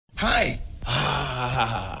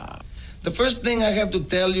The first thing I have to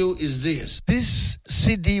tell you is this. This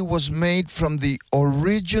CD was made from the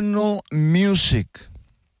original music.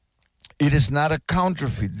 It is not a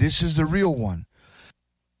counterfeit. This is the real one.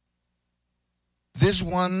 This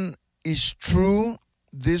one is true.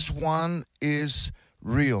 This one is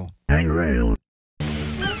real. Real.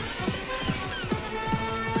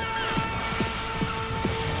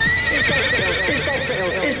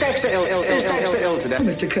 Is Dexter ill today?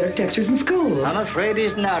 Mr. Kirk, Dexter's in school. I'm afraid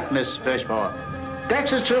he's not, Miss Fishmore.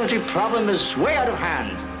 Dexter's truancy problem is way out of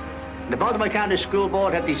hand. The Baltimore County School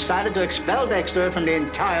Board have decided to expel Dexter from the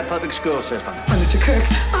entire public school system. Mr. Kirk,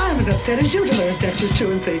 I'm as upset as you to learn Dexter's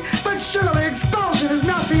truancy, but surely expulsion is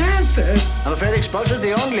not the answer. I'm afraid expulsion is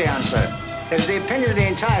the only answer. It is the opinion of the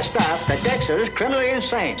entire staff that Dexter is criminally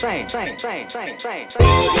insane. Sane.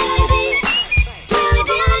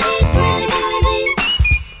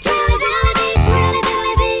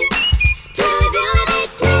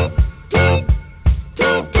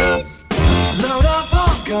 Load up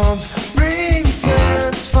on guns, bring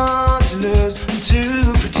friends, fun to lose and to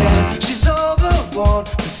pretend she's overboard,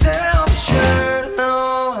 self-assured.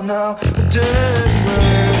 No, I know a dirty word.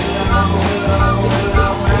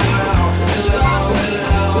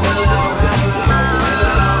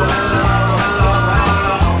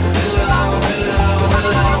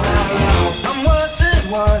 I'm worse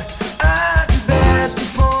than what I do best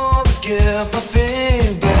for this gift. I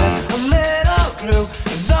feel best. I'm let out through.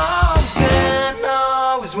 It's always been,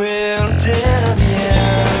 always will until the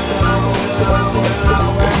end.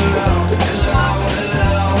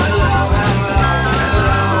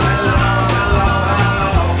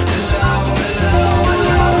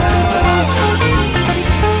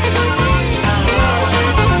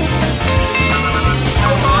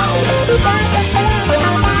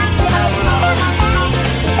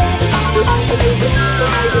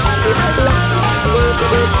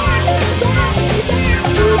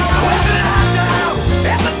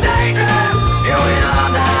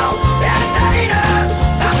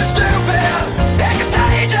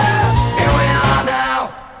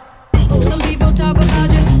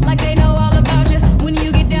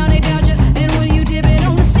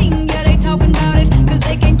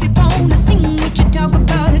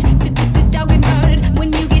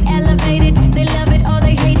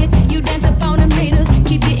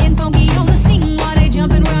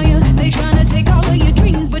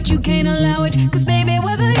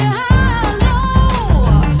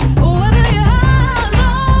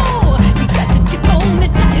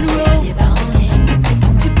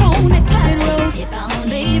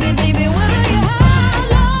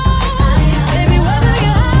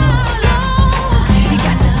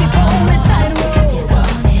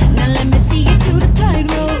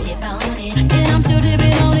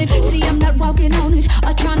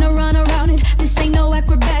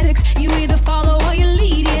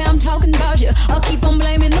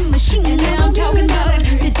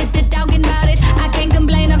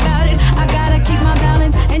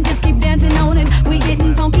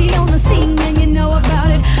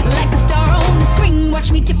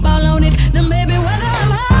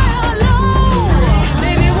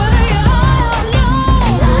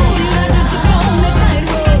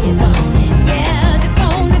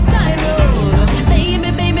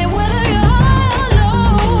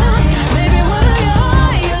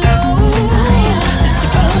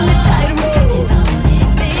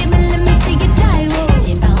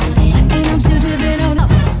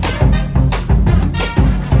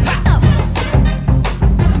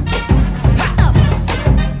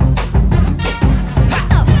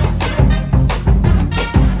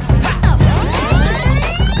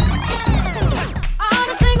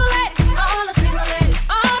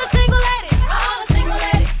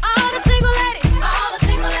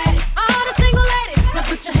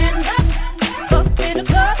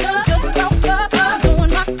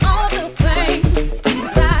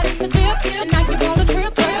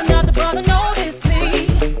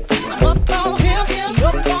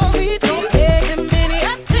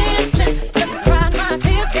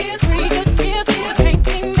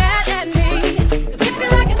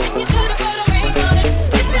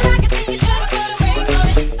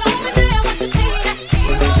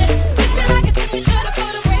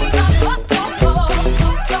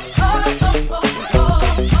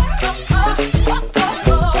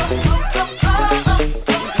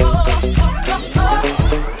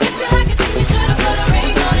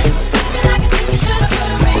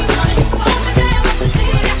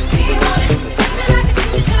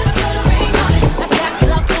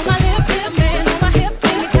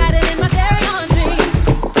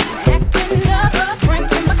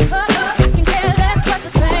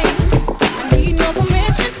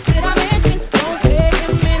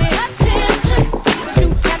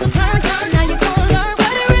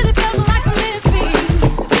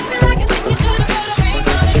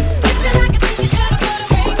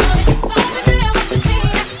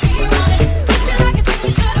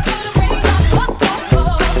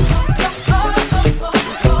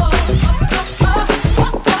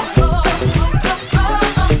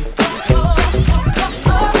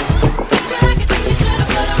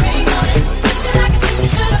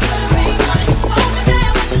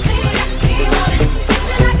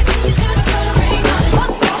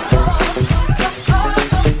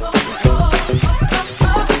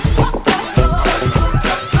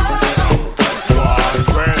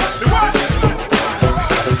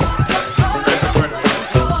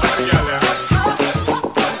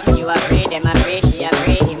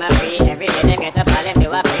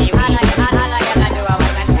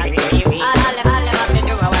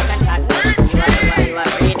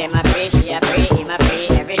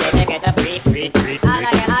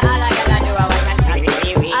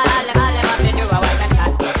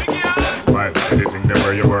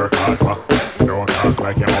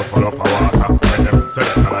 full up of water. When them say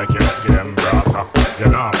that I like you, skin them brata. You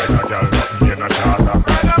know, make a girl nothing, you no charter.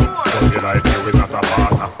 But your life, you is not a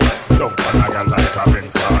barter. Don't want a girl like a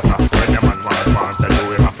Vince Carter. When your man want tell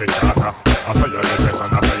you him a fit charter. I saw you get this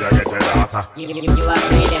and I saw you get a data. You are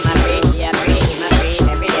free, them are free, she are free, him are free.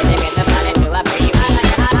 Every day they get the talent to a free. All I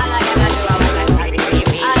gotta do a watch and chat with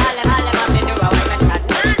free. All them have to do a watch and chat.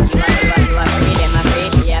 You are free, them are free,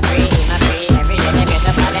 she are free, him are free. Every day they get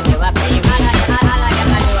the talent to a free. All I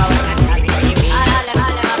gotta do a watch and chat with free. All them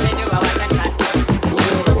have to do a watch and chat.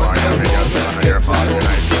 Why you make a plan of your fault, you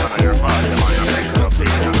nice, one of your fault, you want your face up, see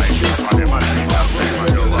you nice. On the man, you have to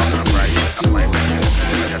make your walk and price. That's my business,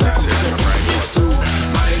 you get that little surprise.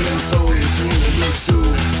 Mind and soul, you tune the loop too.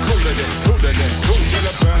 Cooler than, cool till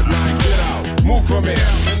the bad line, get out. Move from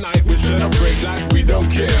here, tonight we celebrate like we don't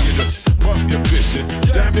care. You just pump your fishing,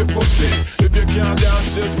 stab your foot in. If you can't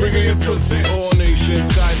dance, just bring your toots in. All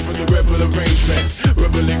nations side for the rebel arrangement.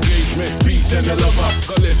 Rebel engagement, peace and the love up.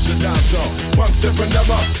 Calypso dance off, punk step and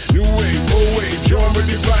never. New wave, old wave, genre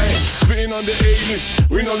divine. Spitting on the A-list,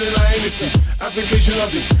 we know the line is the application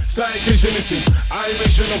of it. Citation is it,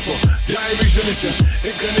 iration of it, gyration is it.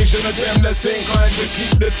 Incarnation of them that's inclined to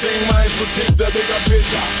keep the thing mind for take the bigger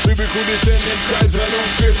picture. Biblical descendant scribes and no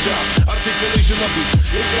scripture. Articulation of it,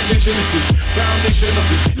 incarnation is it, foundation of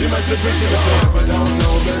it, emancipation of it. If I don't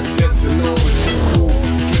know, let's get to know it too cool.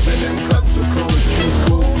 Keeping them cuts so cool, it's too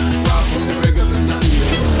cool. Far from the regular none you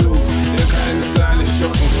used to. They're kind of stylish,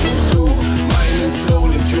 short and smooth too. Mind and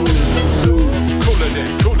soul in tune and loose too. Cooler than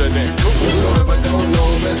cool. So if I don't know,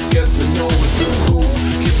 let's get to know it too cool.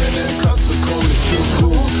 Keeping them cuts so cool, it's too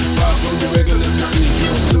cool. Far from the regular none you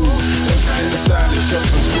used to. They're kind of stylish, short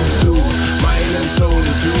and smooth too. Mind and soul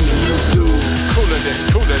in tune and loose too. Cooler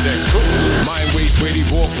than cool. Mind weight, weighty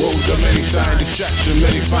walk, roads of many sign distraction,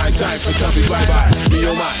 many find time for topic bye-bye. Me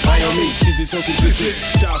on my on me, is it so simplistic?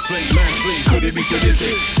 Child play, man's play, could it be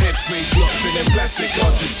sadistic? Headspace locked in plastic,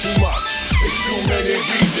 or just too much? It's too many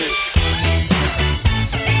reasons.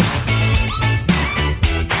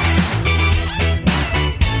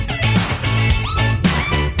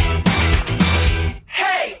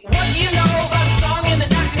 Hey, what do you know about the song and the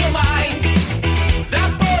dance in your mind? That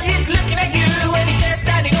boy is looking at you and he says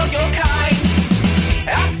standing on your kind.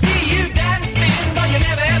 I see you dancing, but you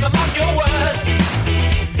never ever mark your words.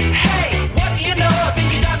 Hey, what do you know? I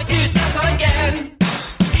think you've done it to yourself again.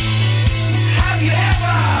 Have you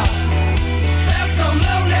ever felt so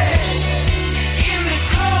lonely in this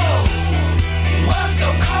cold world, so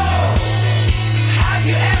cold? Have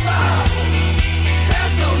you ever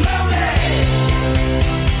felt so lonely?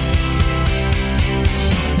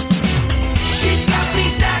 She's got me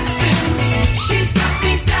dancing, she's got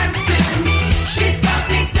me dancing, she's got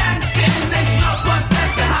me dancing, and she's off one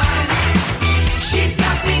step behind. She's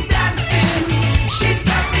got me dancing, she's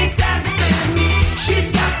got me dancing,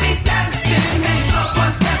 she's got me dancing, and she's off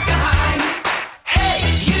one step behind. Hey,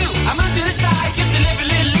 you, I moved to the side just to live a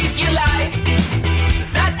little easier life.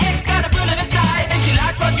 That ex got a bullet aside, and she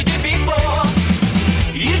likes what you did before.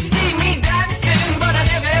 You see me dancing, but I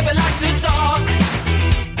never ever like to talk.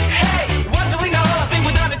 Hey, what do we know? I think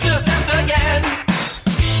we're done it to ourselves again.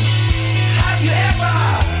 Have you ever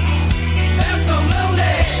felt so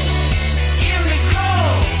lonely in this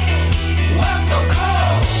cold world, so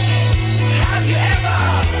cold? Have you ever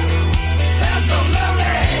felt so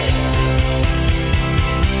lonely?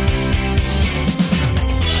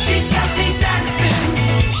 She's got me dancing,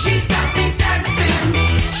 she's got me dancing,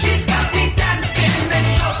 she's got me dancing, and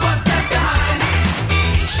she's off one step behind.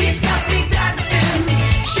 She's got me dancing,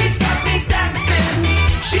 she's got me dancing,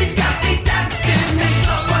 she's got me dancing, and she's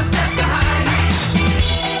off one step behind.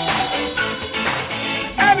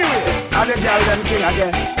 Anyway, and the girl them king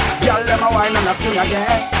again. Girl them a wine and a swing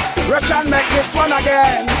again. Russian make this one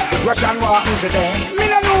again. Russian walking to them. Me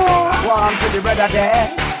no know. Walk to the brother there.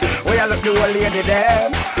 We a look the old lady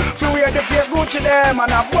them. To wear the fake Gucci them.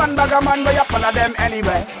 And have one bag of man where you follow them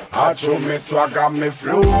anyway. I show me swag and me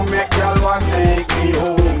flow. Make girl want take me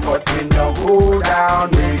home. But me no go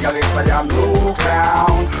down. Real girl is I am low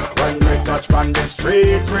down. When we touch on the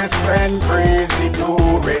street, we spend crazy do.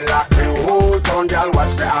 Relax the whole town, girl.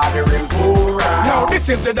 Watch the other rings move round. Now this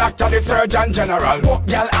is the doctor, the surgeon general. What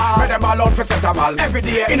girl are? Where them all out for settlement. Every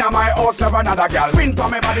day in my house, never another girl. Spin for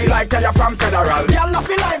me body like tire from federal. Girl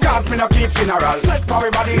nothing like cause me no keep funeral. Sweat for me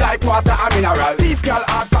body like water and mineral. Thief girl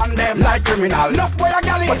hard from them like criminal. Enough boy a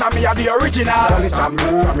girl, but I'm me a the original. Girl is a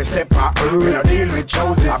move from me step my we no deal with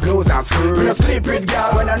choices, blues and screws. We no sleep with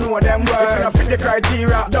girl when I know them words. If you no fit the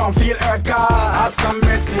criteria, don't feel hurt cause I some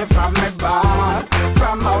mistake from me back.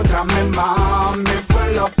 From out of me mom, me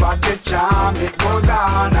full up of the charm. It goes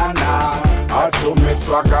on and on. I to me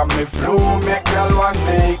swagger, me flow, make girl want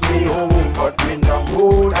take me home, but me no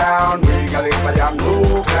go down. Real girl is I am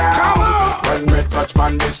no clown. When me touch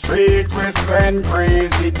man the street, we spend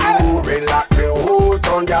crazy. Do relax the whole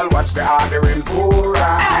town, girl watch the other rims go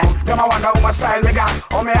round. Them I wonder how my style me got,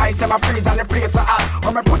 how me ice them a freeze and the place so hot.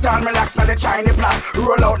 When me put on me locks and the shiny plat,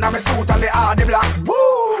 roll out now me suit and the hardy black.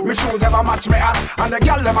 Woo! Me shoes ever match me hat, and the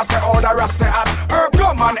girl them a say all the rasta hat. Herb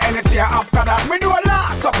gum and NC after that, me do a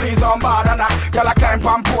lot, so please don't bother that. Girl a climb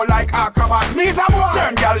and pull like acrobat. Me's a boy.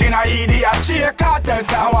 Turn girl in a idiot. She a cartel,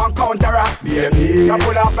 so I want counter her. Baby, you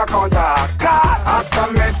pull off the counter. Cause I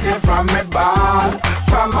some misty from me band,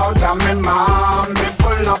 from out of me mom. Me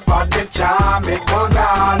pull up on the charm, it goes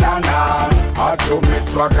on and on. I do me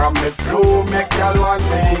swagger, me flow, make girl want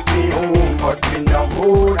take me home, but me no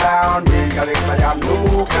go down. Real girl is I am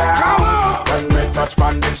no clown. When me touch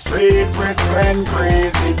on the street, we spend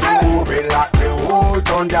crazy. Do relax the whole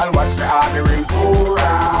town, girl watch the other rings go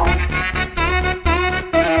round.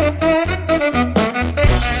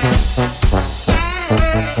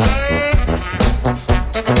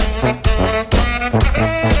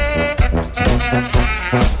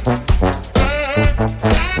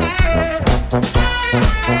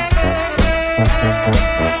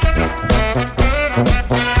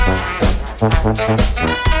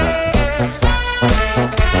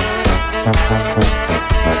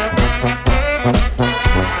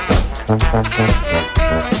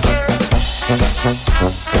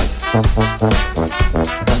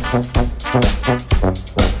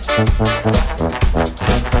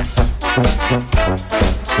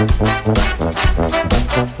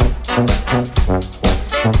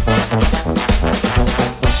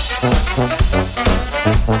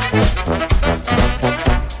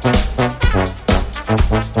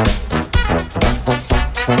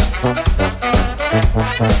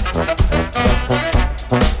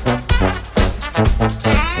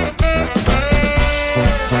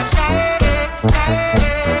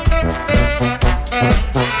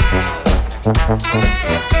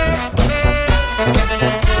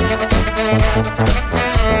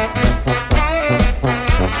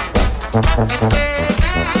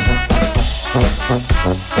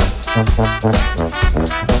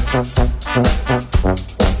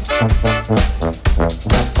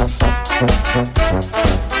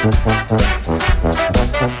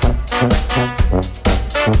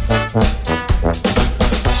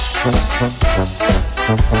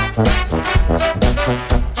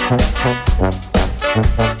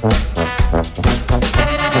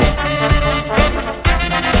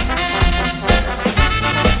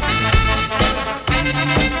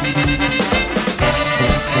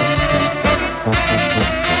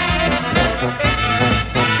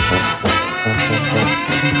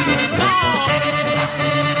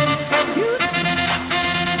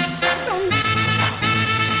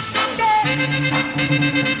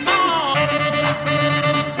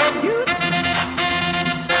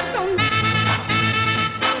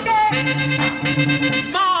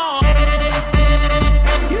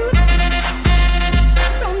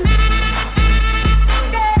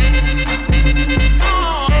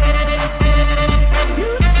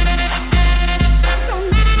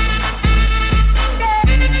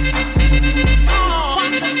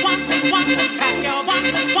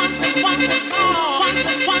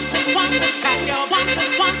 Pack your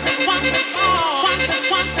boxes,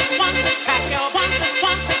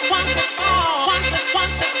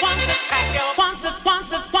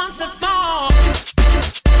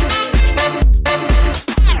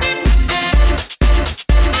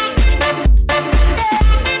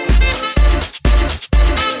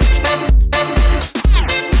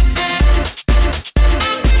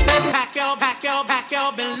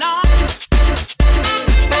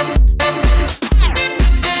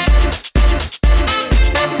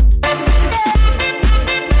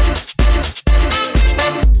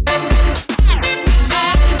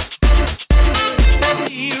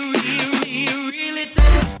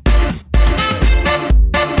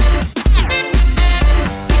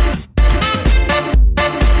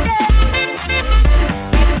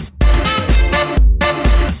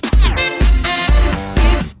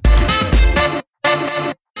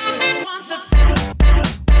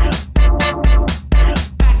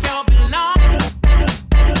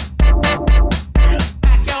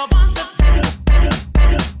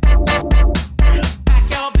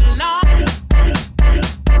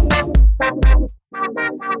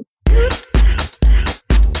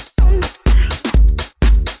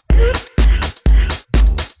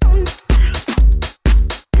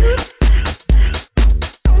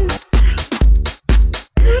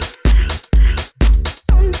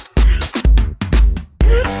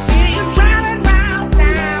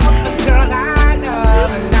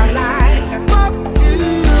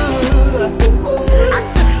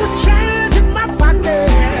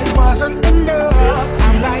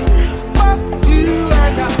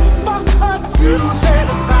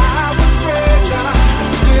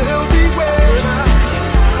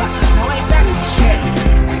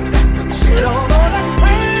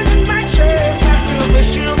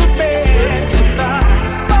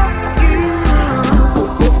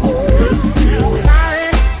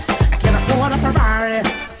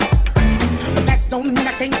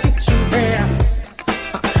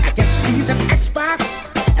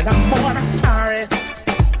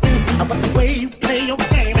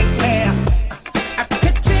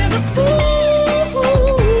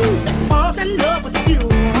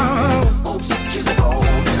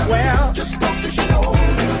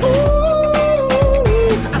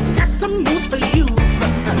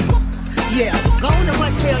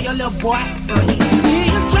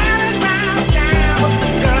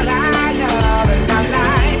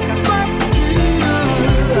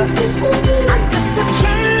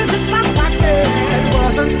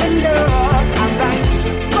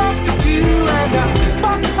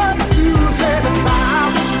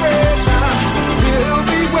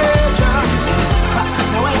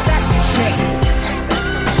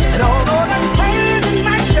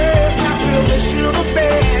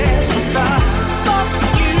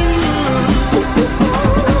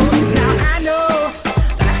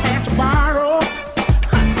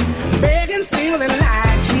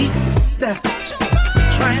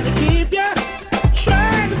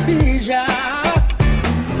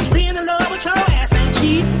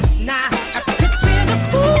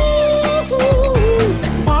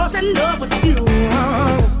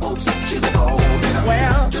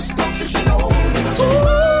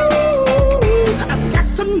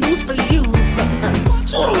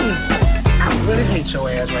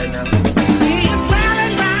 See you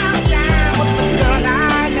driving round town with the girl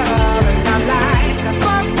I love, and I'm like,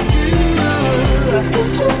 fuck you.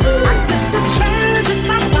 I guess the change in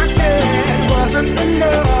my pocket wasn't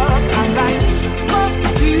enough. I'm like, fuck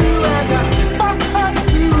you, and I fuck her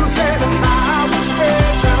too. Said if I was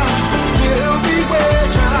richer, I'd still be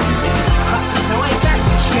richer. Now ain't that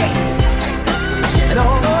some shit? And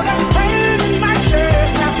although there's pain in my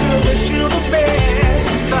chest, I still wish you the best.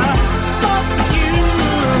 Fuck you.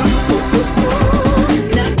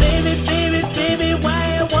 Now baby, baby, baby, why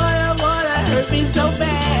you wanna hurt me so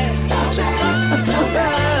bad? So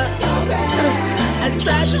bad. I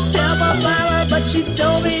tried to tell my mama, but she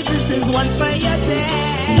told me this is one for your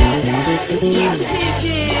dad. Yeah, she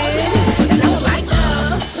did. And I'm like,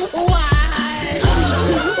 why?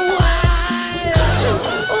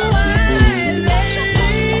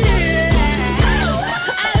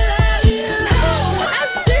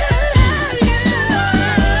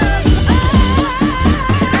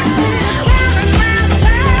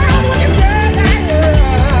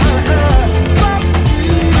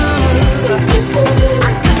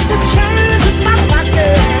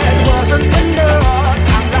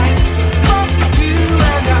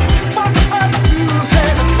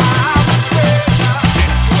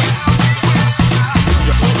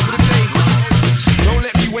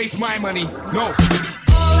 Money, no.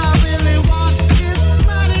 All I really want is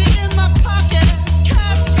money in my pocket,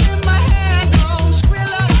 cash in my hand,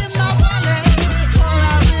 Skrilla in my wallet. All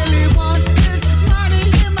I really want is money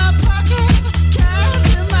in my pocket, cash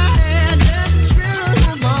in my hand, Skrilla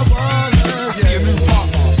in my wallet. I see a new path,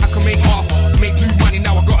 I can make half, make new money,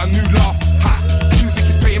 now I got a new laugh. Ha, music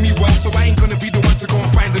is paying me well, so I ain't gonna be the one to go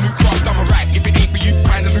and find a new craft. I'm alright, if it ain't for you,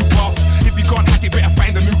 find a new path. If you can't hack it, better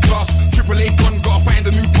find a new class. Triple A gun, gotta find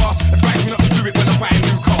a new pass. Advise me not to do it when I'm buying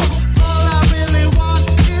new cars. All I really want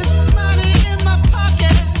is money in my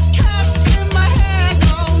pocket, cash in my hand,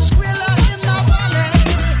 Skrilla in my wallet.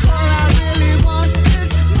 All I really want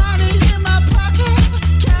is money in my pocket,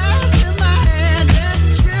 cash in my hand,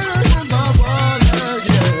 Skrilla in my wallet.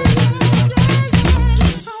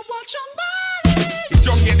 I want your money. If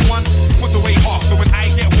John gets one, put away half. So when I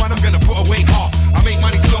get one, I'm gonna put away half. I make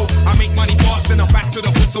money slow, I make money fast, then I'm back to the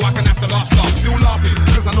hood so I can have the last laugh. Still laughing,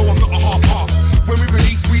 cause I know I'm not a half-heart. When we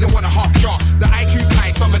release, we don't want a half chart. The IQ's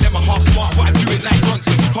high, some of them are half smart, but I do it like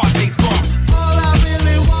Bronson, hard day's graph. All I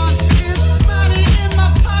really want is money in my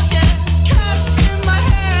pocket, cash in my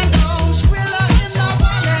hand, Skrilla in my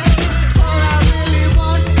wallet. All I really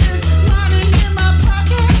want is money in my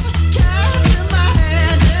pocket, cash in my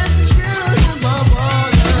hand, Skrilla in my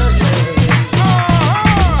wallet.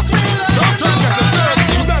 Sometimes as a service,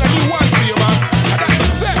 you got a new one for you, man. I got the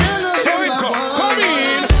set, so it come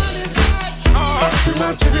in. We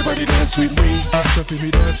want everybody dance with me. So for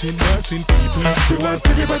me dancing, dancing people. We want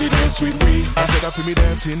everybody dance with me. I said that for me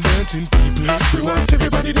dancing, dancing people. We want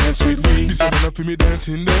everybody dance with me. This one up for me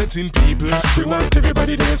dancing, dancing people. We want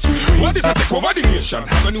everybody dance with me. What is a take over the nation?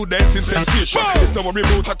 Have a new dancing sensation. It's not worry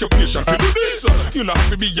about occupation. We do this. You know have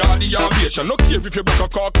to be yardy ovation. No care if you're black or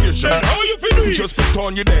Caucasian. How you feel it? Just put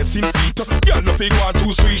on your dancing feet. Girl, no fake one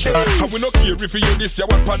too sweet. And we no care if you hear this, you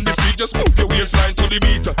want on the street. Just move your waistline to the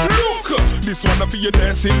beat. Look, this one up for your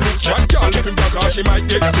dancing look. One girl if him back or she might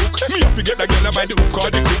get cook. Me have to get the girl by the hook or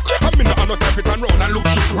the crook. I mean I no tap it and round and look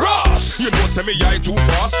shook. Ross, you know say me eye too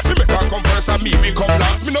fast. Me make her come first and me come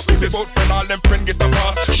last. Me no busy about friend, all them friend get a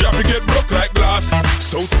pass. She have to get broke like glass.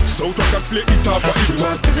 So I can play it off for We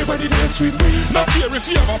want everybody dance with me. not care if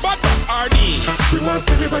you have a bad back or knee. We want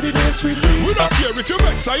everybody dance with me. We don't care if you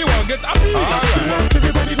vex or you won't get happy. We Alright. want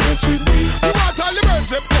everybody dance with me. We want all the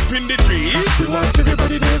birds up in the trees. We want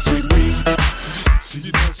everybody dance with me. See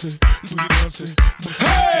the dancing, do the dancing.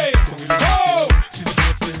 Hey, ho! See the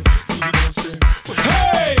dancing, do the dancing.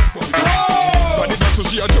 Hey, ho! Funny dance so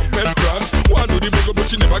she a jump and prance. One do the boogie but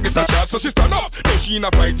she never get a chance. So she stand up, now she in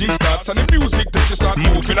a fighting stance. And the music then she start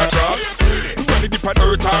moving a trance. Bunny dip and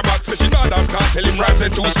hurt her back. Say she not dance, can't tell him right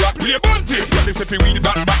and too slack. Play bunty, Bunny say fi weed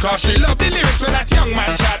that back. Cause she love the lyrics when that young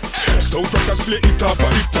man chat. So truckers play it up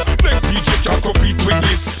and it. Next DJ can't compete with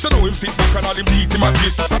this. So now him sit back and all him teeth him a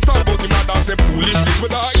kiss. I talk about him not dance them foolishness.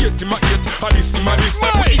 Whether I hate him a hate, or this him a this.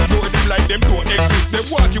 We ignore them like them don't exist. Them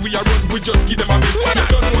walk we a run, we just give them a miss. They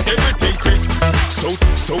don't know everything, Chris.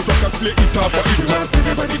 So truckers play it up and it. We want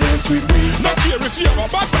everybody dance with me. Not care if you have a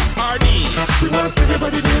bad back or knee. We want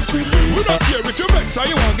everybody dance with me. We don't care if you vex or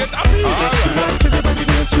you won't get happy. We Alright. want everybody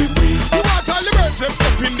dance with me. We want all the birds up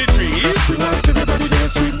in the trees. We want everybody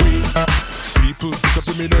dance with me. People, it's up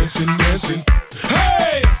to me dancing, dancing.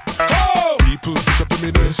 Hey, ho! People, it's up to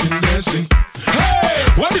me dancing, dancing. Hey,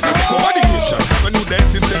 What is a take over the nation? Have a new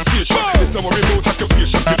dancing sensation. It's not worry about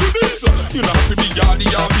occupation. We do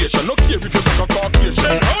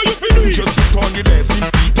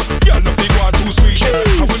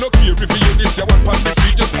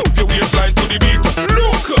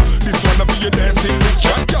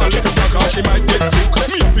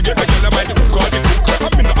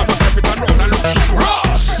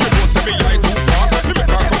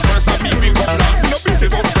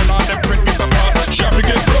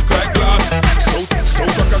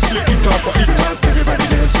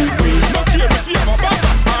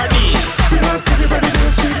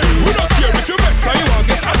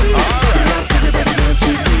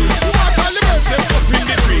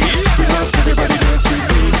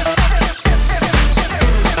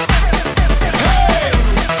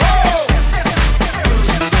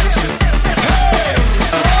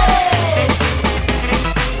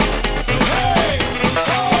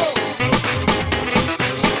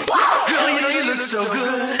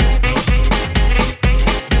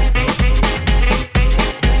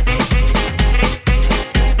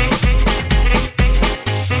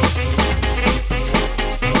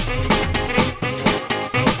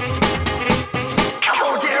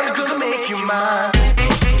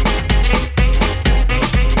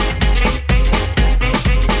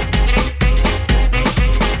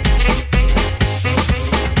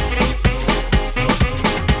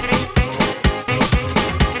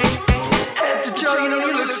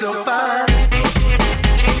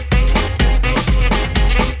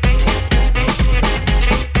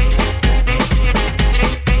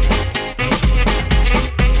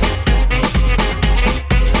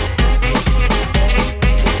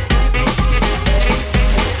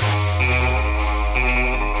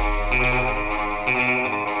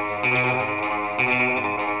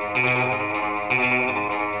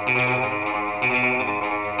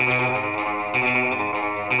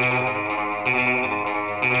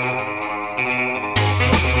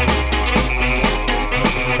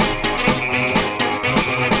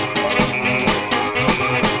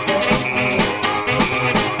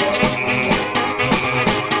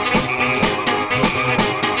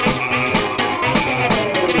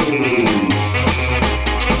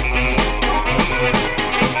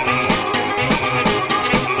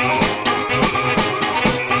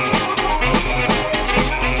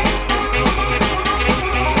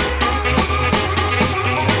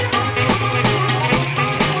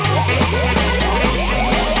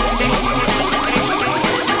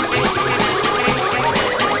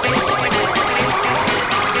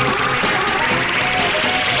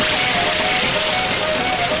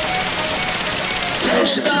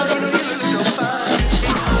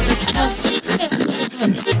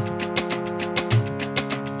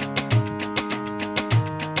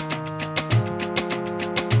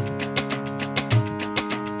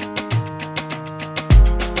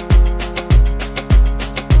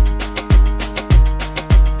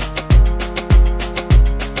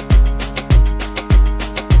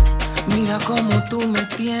como tú me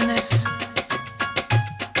tienes,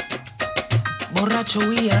 borracho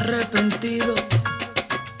y arrepentido.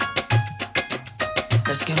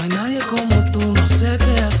 Es que no hay nadie como tú, no sé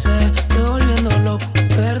qué hacer, te volviendo loco,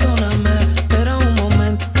 perdóname, espera un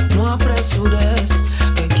momento, no apresures,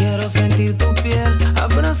 que quiero sentir tu piel.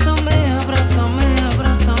 Abrázame, abrázame,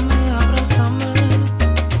 abrázame, abrázame,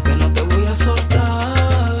 que no te voy a soltar.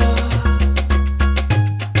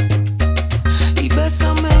 Y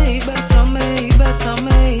bésame, y bésame, y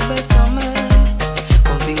bésame, y bésame,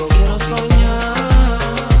 contigo quiero soñar.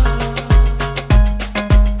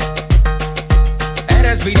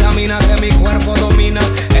 Eres vitamina que mi cuerpo domina,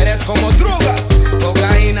 eres como droga,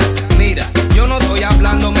 cocaína. Mira, yo no estoy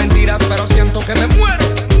hablando mentiras, pero siento que me muero.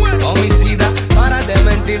 Homicida, para de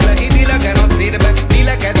mentirle y dile que no sirve.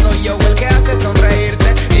 Dile que soy yo el que hace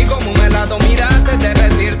sonreírte y como un helado mira hace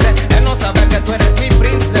derretirte. Él no sabe que tú eres mi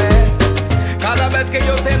princesa. Cada vez que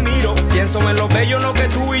yo te miro, pienso en lo bello en lo que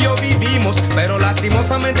tú y yo vivimos. Pero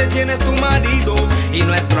lastimosamente tienes tu marido y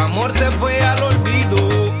nuestro amor se fue al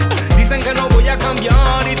olvido. Dicen que no voy a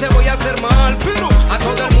cambiar y te voy a hacer mal, pero a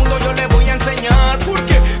todo el mundo yo le voy a enseñar,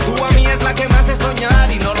 porque tú a mí es la que me hace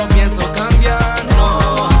soñar y no lo pienso cambiar,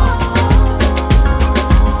 no.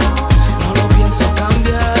 No lo pienso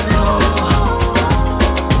cambiar, no.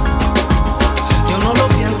 Yo no lo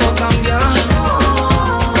pienso cambiar.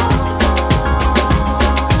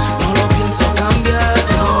 No lo pienso cambiar,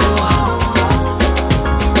 no.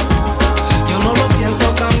 Yo no lo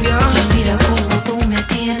pienso cambiar. Mira cómo tú me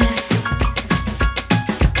tienes,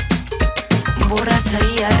 borracha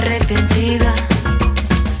y arrepentida.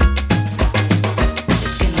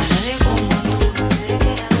 Es que no hay nadie como tú, no sé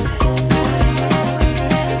qué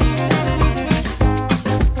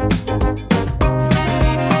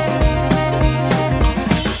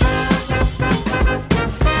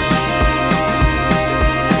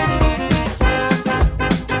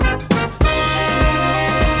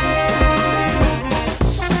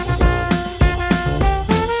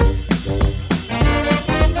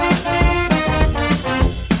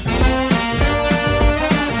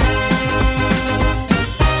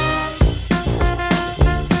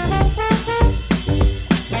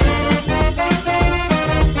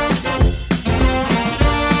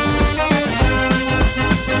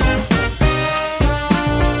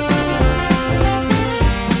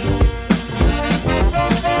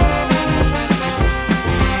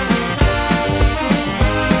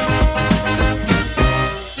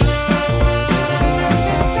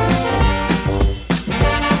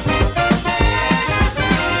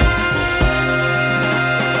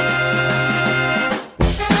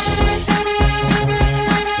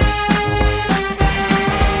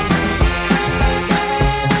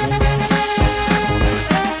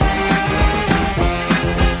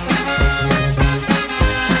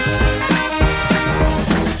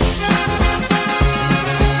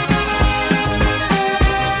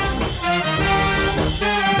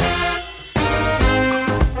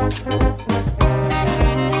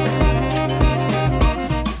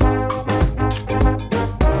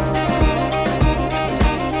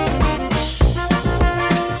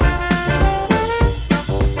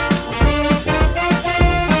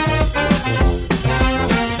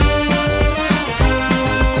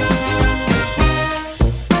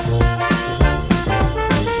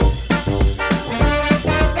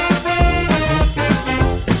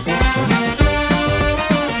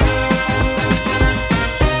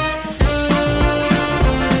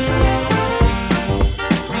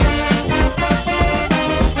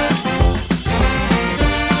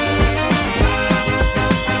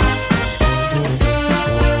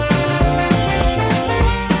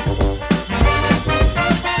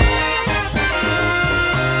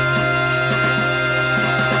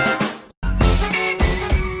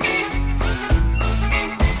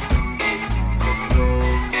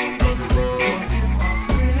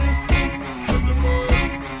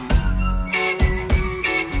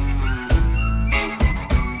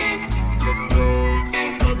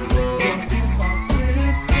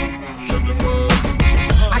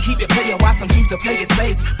to play it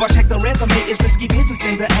safe, but check the resume, it's risky business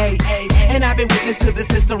in the A. And I've been witness to this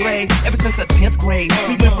history ever since the 10th grade.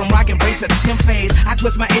 We went from rock and brace to the 10th phase. I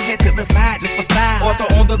twist my head to the side just for style, or throw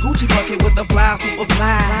on the Gucci bucket with the fly, super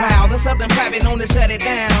fly. Wow, the Southern private known to shut it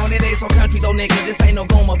down. It ain't so country though, nigga, this ain't no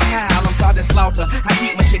Goma pile. I'm Sergeant Slaughter, I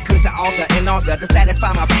keep my shit cooked to altar and altar to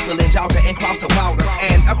satisfy my people in Georgia and cross the water.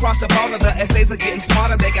 And across the border, the essays are getting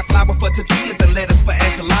smarter. They got flour for tortillas and lettuce for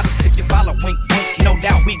enchiladas. If you follow, wink, wink, no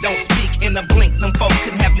doubt we don't speak in a blink. Them folks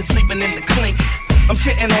can have you sleeping in the clink. I'm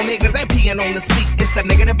shitting on niggas and peeing on the seat. It's the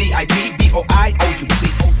nigga, the B-I-G-B-O-I-O-U-T.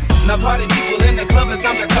 Now party people in the club, it's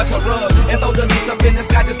time to cut a rug and throw the leaves up in the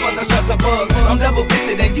sky just for the shutter buzz. I'm double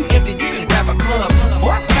fisted and you empty, you can grab a club.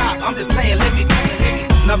 Boy, stop, I'm just playing, let me.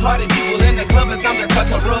 Now party people in the club, it's time to cut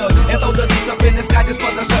a rug and throw the leaves up in the sky just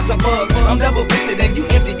for the shutter buzz. I'm double fisted and you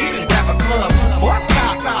empty, you can grab a club. Boy,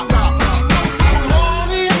 stop, stop, stop.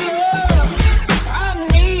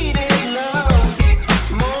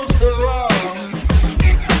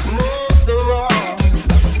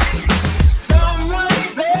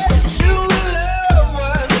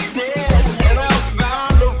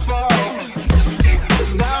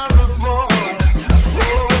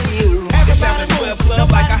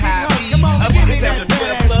 This after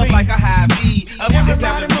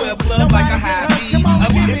 12 club like a high beat.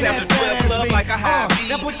 This after 12 club like a high beat.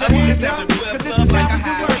 Now put your hands up, cause this is how we do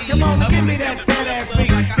work. Come on and give me that fat ass beat.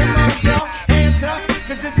 Come on, y'all, hands up,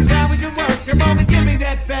 cause this is how we do work. Come on and give me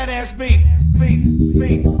that fat ass beat.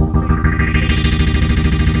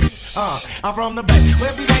 I'm from the Bay, where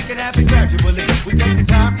we make it happen gradually. We take the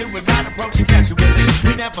time to it, not approach it casually.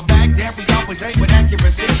 We never back down, we always aim with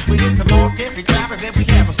accuracy. We hit the mark every time and then we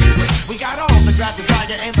have a secret. We got all the drive,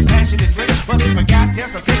 desire, and the passion and drink. But if I got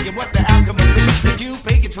tests, I'll tell you what the outcome will be. The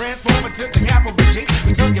QP can transform into the cavalry chief.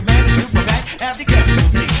 We turn your man into my back as the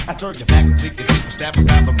casualty. I turn your back and take your people, stab a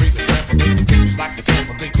cavalry, the trampoline, the teachers like the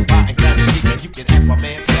trampoline, the fire and gravity. And you can ask my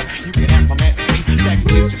man, you can ask my man to see. Jack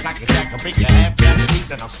just like a jack, I'll make you half Japanese.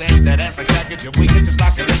 And I'll stamp that ass like jacket, you're weak, just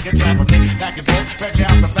like a lick and traveling. Back and forth, stretch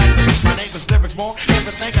out the back of my name is lyrics more.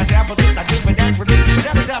 Everything I dabble in, I do it naturally.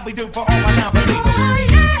 That is how we do for all my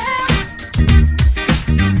non-believers.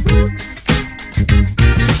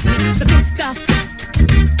 The good stuff.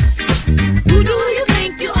 Who do you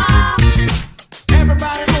think you are?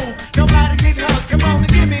 Everybody move, nobody get hurt. Come on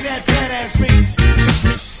and give me that fat ass beat.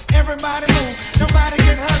 Everybody move, nobody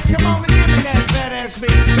get hurt. Come on and give me that fat ass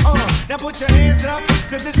beat. Now put your hands up,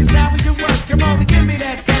 cause this is how we do work. Come on and give me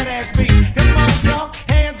that fat ass beat. Come on, y'all,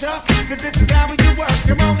 hands up, cause this is how we do work.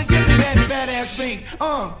 Come on and give me that fat ass beat.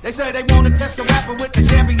 They say they wanna test the rapper with the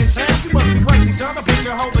champion sound. You must be crazy, son. I put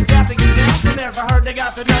your whole battalion down. Soon as I heard they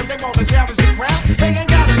got the nerve, they wanna challenge the crowd. They ain't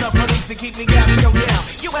got enough police to keep me out of your down.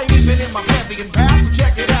 You ain't even in my pantheon, pal, so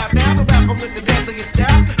check it out now. The rapper with the deadliest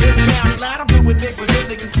style. Living out loud, I'm doing big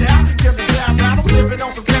Brazilian style. Just a sound out, I'm living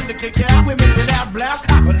on some chem to kick out. Women without blouse,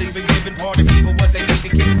 I believe in giving party people what they need to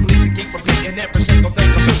keep the police and keep repeating every single thing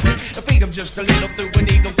I'm doing. And feed them just a little through and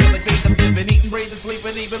eat them till they feed them living, eating, breathing,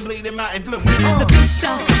 sleeping, even bleeding my influence. The big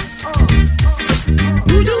stuff.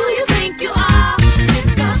 Who do you think you are?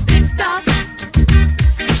 It's the big stuff.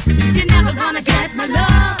 You're never gonna get my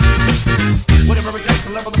love. Whatever it takes to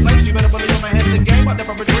level the place, you better believe I'm ahead of the game. I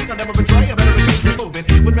never retreat, I never betray, I better keep you moving.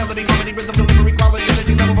 With melody, harmony, rhythm, delivery, quality,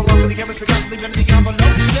 energy, level, velocity, chemistry, constantly, energy, envelope.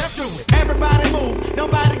 Step through it. Everybody move,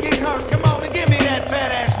 nobody get hurt. Come on and give me that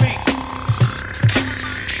fat ass beat.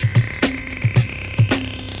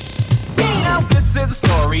 Now this is a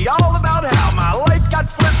story all about how my life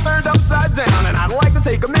got flipped, turned upside down. And I'd like to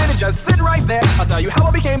take a minute, just sit right there. I'll tell you how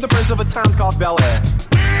I became the prince of a town called Bel Air.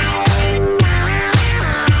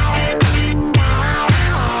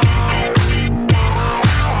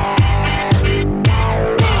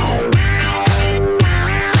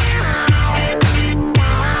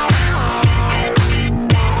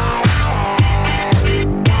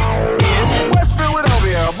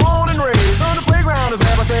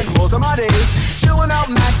 Most of my days, chilling out,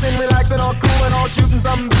 maxing, relaxing, all cool and all shooting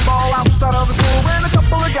some ball outside of the school. When a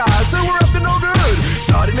couple of guys who were up to no good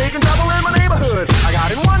started making trouble in my neighborhood. I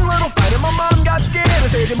got in one little fight and my mom got scared and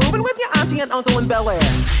said, "You're moving with your auntie and uncle in Bel Air."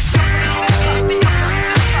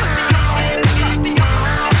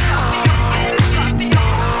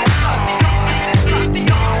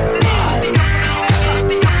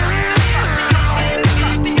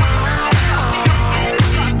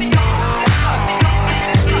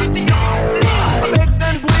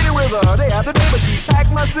 But she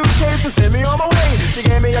packed my suitcase and sent me on my way. She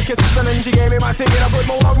gave me a kiss and then she gave me my ticket. I put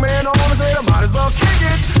my Walkman on and said I might as well kick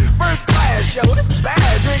it. First class, yo, this is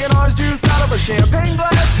bad. Drinking orange juice out of a champagne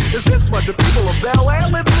glass. Is this what the people of Bel Air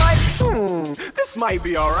living like? This might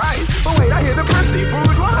be alright. But wait, I hear the prissy,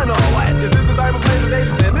 bourgeois and all that. Is this the type of place that they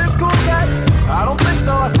should send this cool cat?